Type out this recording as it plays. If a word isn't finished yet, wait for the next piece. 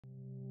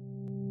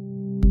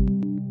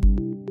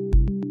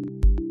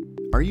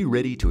Are you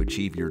ready to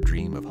achieve your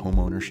dream of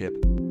homeownership?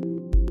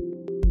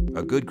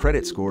 A good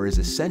credit score is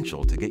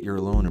essential to get your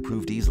loan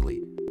approved easily.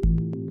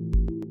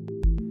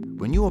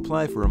 When you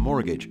apply for a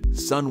mortgage,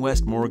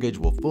 SunWest Mortgage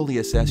will fully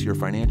assess your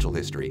financial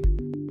history.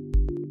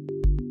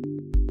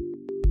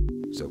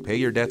 So pay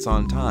your debts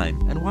on time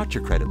and watch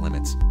your credit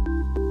limits.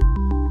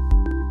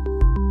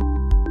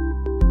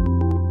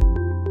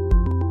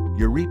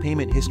 Your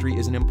repayment history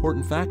is an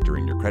important factor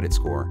in your credit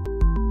score.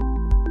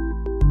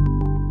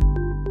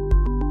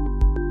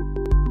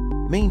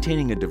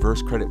 Maintaining a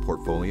diverse credit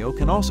portfolio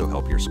can also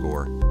help your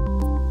score.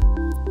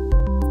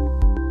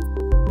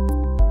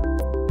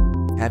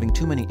 Having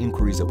too many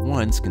inquiries at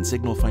once can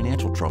signal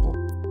financial trouble.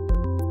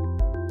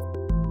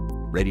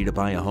 Ready to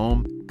buy a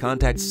home?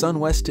 Contact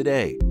SunWest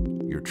today.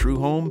 Your true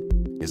home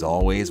is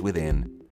always within.